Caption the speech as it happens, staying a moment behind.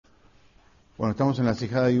Bueno, estamos en la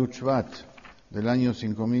Sijá de Yud Shvat del año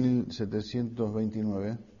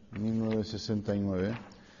 5729, 1969.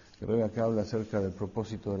 Creo que acá habla acerca del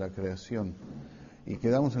propósito de la creación. Y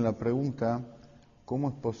quedamos en la pregunta, ¿cómo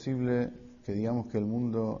es posible que digamos que el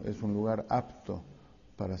mundo es un lugar apto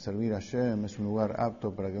para servir a Hashem, es un lugar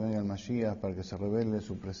apto para que venga el Mashiach, para que se revele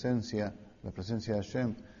su presencia, la presencia de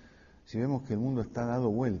Hashem, si vemos que el mundo está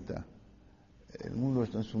dado vuelta? El mundo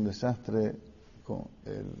es un desastre,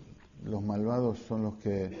 los malvados son los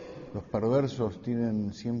perversos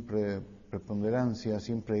tienen siempre preponderancia,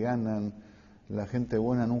 siempre ganan, la gente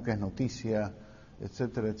buena nunca es noticia,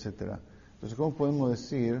 etcétera, etcétera. Entonces, ¿cómo podemos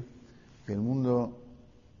decir que el mundo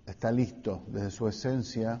está listo desde su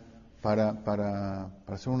esencia para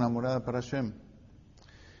ser una morada para Hashem?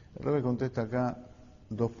 El Rebbe contesta acá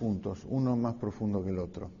dos puntos, uno más profundo que el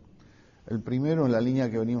otro. El primero, en la línea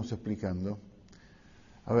que venimos explicando.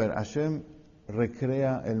 A ver, Hashem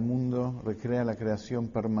recrea el mundo, recrea la creación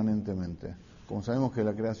permanentemente. Como sabemos que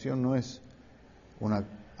la creación no es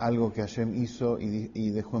algo que Hashem hizo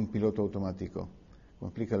y dejó en piloto automático. Como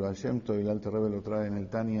explica el Baal Shem Tov, y el Alter Rebbe lo trae en el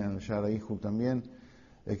Tanya, en el Shara Ihu también,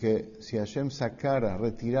 es que si Hashem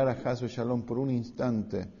retirara Haz Shalom por un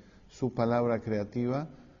instante su palabra creativa,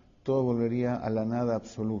 todo volvería a la nada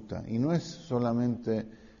absoluta. Y no es solamente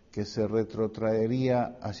que se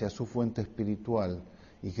retrotraería hacia su fuente espiritual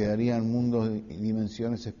y quedarían mundos y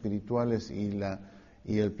dimensiones espirituales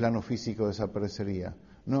y el plano físico desaparecería.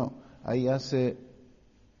 No, ahí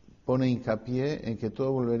pone hincapié en que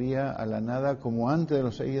todo volvería a la nada como antes de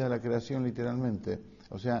los 6 días de la creación, literalmente.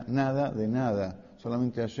 O sea, nada de nada,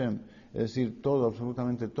 solamente Hashem. Es decir, todo,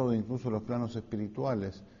 absolutamente todo, incluso los planos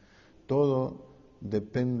espirituales, todo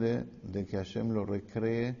depende de que Hashem lo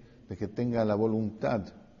recree, de que tenga la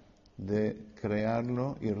voluntad de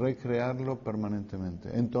crearlo y recrearlo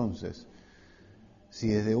permanentemente. Entonces, si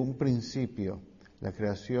desde un principio la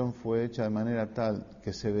creación fue hecha de manera tal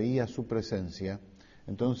que se veía su presencia,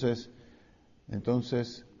 entonces,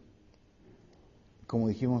 como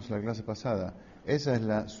dijimos en la clase pasada, esa es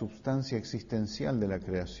la substancia existencial de la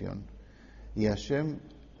creación. Y Hashem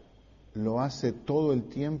lo hace todo el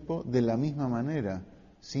tiempo de la misma manera,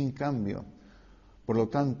 sin cambio. Por lo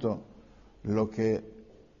tanto, lo que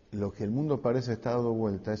el mundo parece estar dado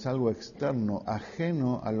vuelta es algo externo,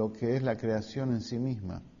 ajeno a lo que es la creación en sí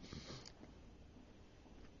misma.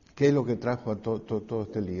 ¿Qué es lo que trajo a todo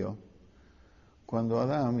este lío? Cuando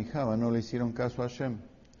Adán y Java no le hicieron caso a Hashem,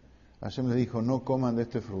 Hashem les dijo, no coman de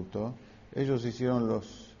este fruto. Ellos hicieron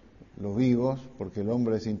los vivos, porque el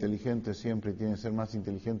hombre es inteligente siempre y tiene que ser más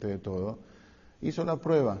inteligente de todo. Hizo la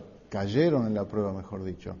prueba, cayeron en la prueba, mejor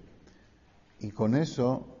dicho. Y con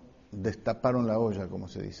eso destaparon la olla, como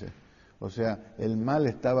se dice. O sea, el mal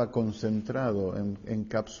estaba concentrado,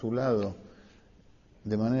 encapsulado,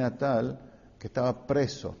 de manera tal que estaba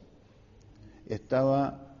preso.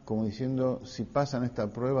 Estaba como diciendo, si pasan esta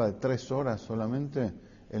prueba de 3 horas solamente,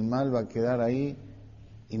 el mal va a quedar ahí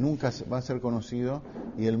y nunca va a ser conocido,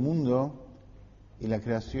 y el mundo y la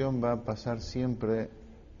creación va a pasar siempre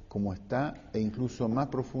como está, e incluso más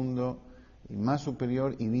profundo y más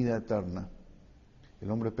superior, y vida eterna. El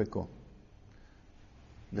hombre pecó,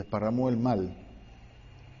 desparramó el mal,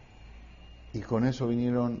 y con eso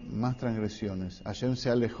vinieron más transgresiones. Hashem se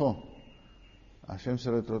alejó, Hashem se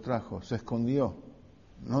retrotrajo, se escondió,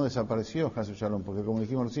 no desapareció Haz Shalom, porque como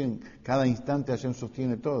dijimos recién, cada instante Hashem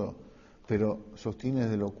sostiene todo, pero sostiene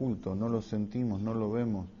desde lo oculto, no lo sentimos, no lo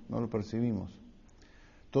vemos, no lo percibimos.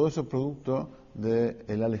 Todo eso es producto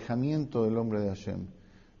del alejamiento del hombre de Hashem.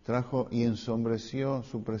 Trajo y ensombreció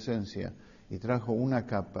su presencia, y trajo una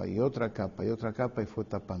capa y otra capa y otra capa, y fue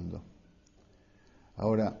tapando.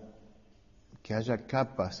 Ahora, que haya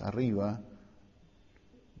capas arriba,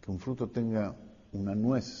 que un fruto tenga, una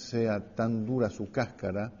nuez sea tan dura su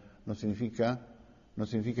cáscara, no significa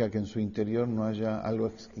que en su interior no haya algo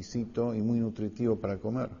exquisito y muy nutritivo para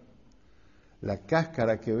comer. La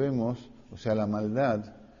cáscara que vemos, o sea, la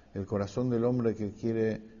maldad, el corazón del hombre que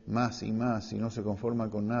quiere más y más y no se conforma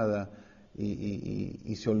con nada,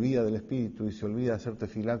 y se olvida del espíritu, y se olvida de hacer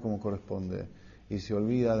tefilá como corresponde, y se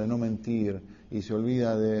olvida de no mentir, y se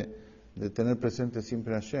olvida de tener presente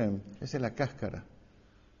siempre a Hashem. Esa es la cáscara.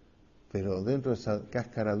 Pero dentro de esa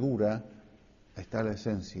cáscara dura está la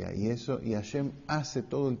esencia, y Hashem hace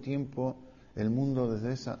todo el tiempo el mundo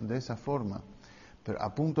de esa forma, pero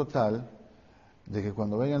a punto tal de que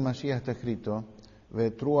cuando venga el Mashiach está escrito,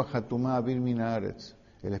 Vetrua Hatumá Abir Min Haaretz,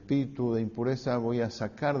 el espíritu de impureza voy a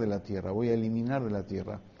sacar de la tierra, voy a eliminar de la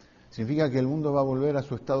tierra. Significa que el mundo va a volver a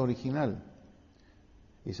su estado original.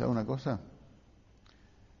 ¿Y sabe una cosa?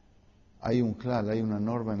 Hay un klal, hay una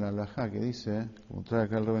norma en la halajá que dice, como trae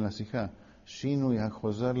acá el Rebbe en la Sijá, Shinui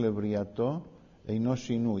hajoser lebriato eino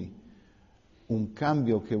shinui. Un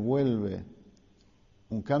cambio que vuelve,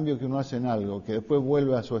 un cambio que uno hace en algo, que después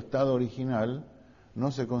vuelve a su estado original,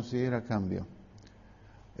 no se considera cambio.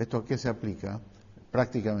 ¿Esto a qué se aplica?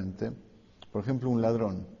 Prácticamente, por ejemplo, un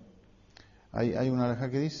ladrón. Hay una halajá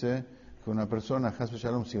que dice que una persona, Hasbe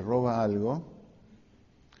Shalom, si roba algo,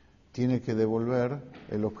 tiene que devolver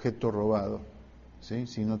el objeto robado, ¿sí?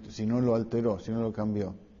 Si no lo alteró, si no lo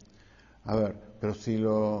cambió. A ver, pero si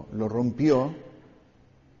lo rompió,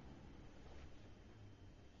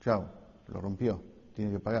 chao, lo rompió,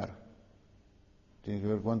 tiene que pagar. Tiene que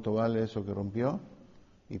ver cuánto vale eso que rompió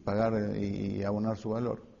y pagar y abonar su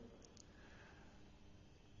valor.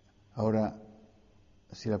 Ahora,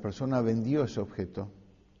 si la persona vendió ese objeto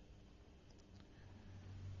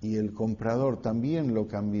y el comprador también lo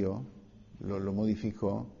cambió, lo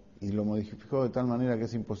modificó, y lo modificó de tal manera que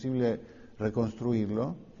es imposible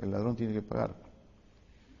reconstruirlo, el ladrón tiene que pagar.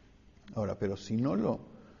 Ahora, pero si no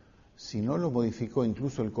lo modificó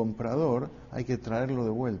incluso el comprador, hay que traerlo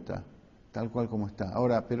de vuelta, tal cual como está.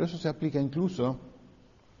 Ahora, pero eso se aplica incluso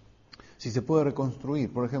si se puede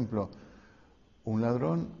reconstruir. Por ejemplo, un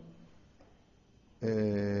ladrón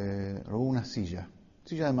robó una silla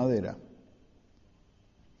de madera,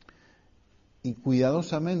 y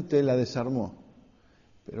cuidadosamente la desarmó,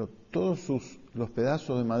 pero todos los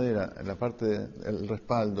pedazos de madera, la parte del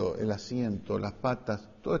respaldo, el asiento, las patas,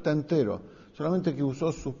 todo está entero, solamente que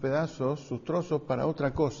usó sus pedazos, sus trozos para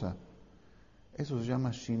otra cosa. Eso se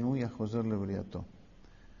llama Shinui hajoser lebriato.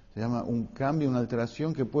 Se llama un cambio, una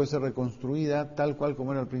alteración que puede ser reconstruida tal cual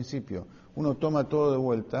como era al principio. Uno toma todo de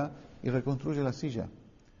vuelta y reconstruye la silla.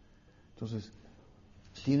 Entonces,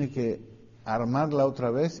 tiene que armarla otra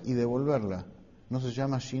vez y devolverla. No se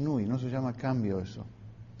llama Shinui, no se llama cambio eso.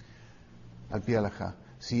 Al pie alajá.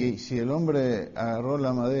 Si el hombre agarró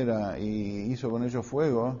la madera y hizo con ello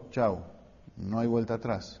fuego, chau, no hay vuelta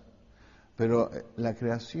atrás. Pero la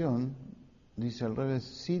creación, dice el Rebbe,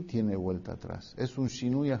 sí tiene vuelta atrás. Es un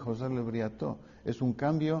Shinui hajoser lebriato. Es un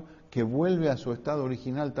cambio que vuelve a su estado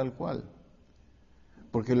original tal cual.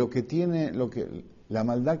 Porque la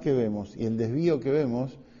maldad que vemos y el desvío que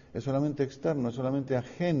vemos es solamente externo, es solamente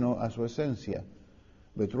ajeno a su esencia.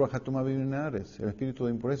 Betruach hatoma bibinares, el espíritu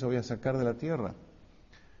de impureza voy a sacar de la tierra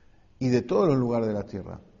y de todos los lugares de la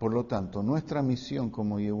tierra. Por lo tanto, nuestra misión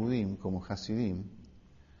como Yehudim, como Hasidim,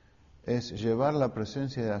 es llevar la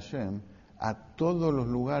presencia de Hashem a todos los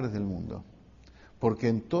lugares del mundo. Porque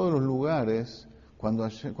en todos los lugares, cuando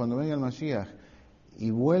venga el Mashiach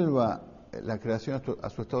y vuelva la creación a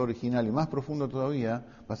su estado original y más profundo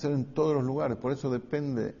todavía, va a ser en todos los lugares. Por eso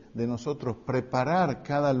depende de nosotros preparar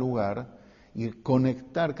cada lugar y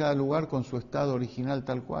conectar cada lugar con su estado original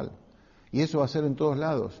tal cual. Y eso va a ser en todos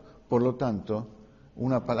lados. Por lo tanto,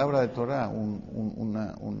 una palabra de Torah,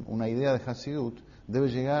 una idea de Hasidut, debe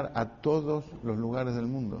llegar a todos los lugares del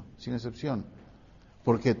mundo, sin excepción.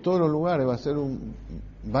 Porque todos los lugares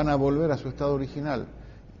van a volver a su estado original.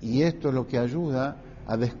 Y esto es lo que ayuda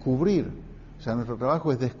a descubrir. O sea, nuestro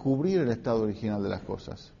trabajo es descubrir el estado original de las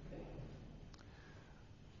cosas.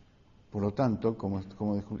 Por lo tanto, como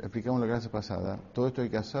explicamos la clase pasada, todo esto hay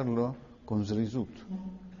que hacerlo con zrizut,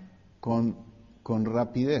 con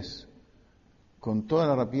rapidez, con toda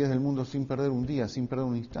la rapidez del mundo, sin perder un día, sin perder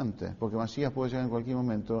un instante, porque Mashiach puede llegar en cualquier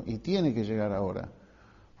momento y tiene que llegar ahora.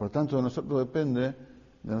 Por lo tanto, de nosotros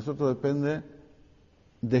depende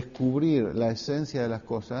descubrir la esencia de las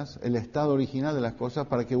cosas, el estado original de las cosas,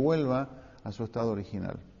 para que vuelva a su estado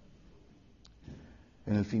original.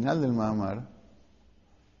 En el final del Mahamar,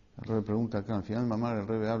 el Rebbe pregunta acá, al final del Mahamar el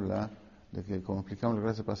Rebbe habla de que, como explicamos la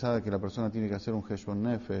clase pasada, que la persona tiene que hacer un Heshbon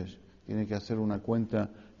Nefesh, tiene que hacer una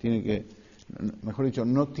cuenta, mejor dicho,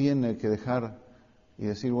 no tiene que dejar y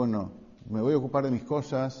decir, bueno, me voy a ocupar de mis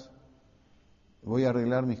cosas, voy a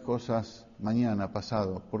arreglar mis cosas mañana,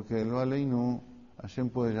 pasado, porque lo aleinu, Hashem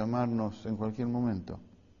puede llamarnos en cualquier momento.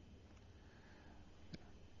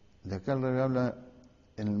 De acá el Rebbe habla,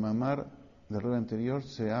 en el Mamar del Rebbe anterior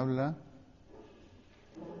se habla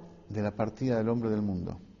de la partida del hombre del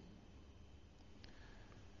mundo.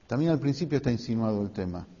 También al principio está insinuado el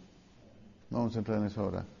tema. No vamos a entrar en eso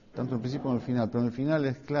ahora. Tanto en el principio como en el final. Pero en el final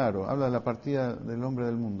es claro, habla de la partida del hombre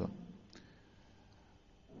del mundo.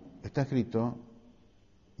 Está escrito,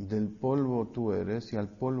 del polvo tú eres y al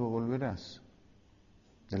polvo volverás.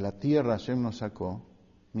 De la tierra Hashem nos sacó,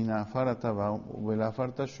 mina afar ataba vela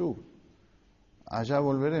afar tashuv. Allá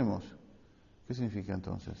volveremos. ¿Qué significa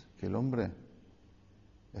entonces? Que el hombre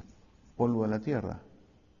es polvo de la tierra.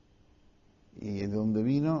 Y de donde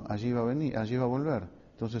vino, allí va a venir, allí va a volver.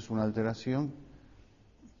 Entonces una alteración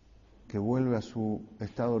que vuelve a su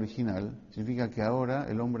estado original, significa que ahora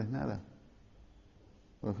el hombre es nada.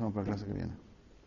 Lo dejamos para la clase que viene.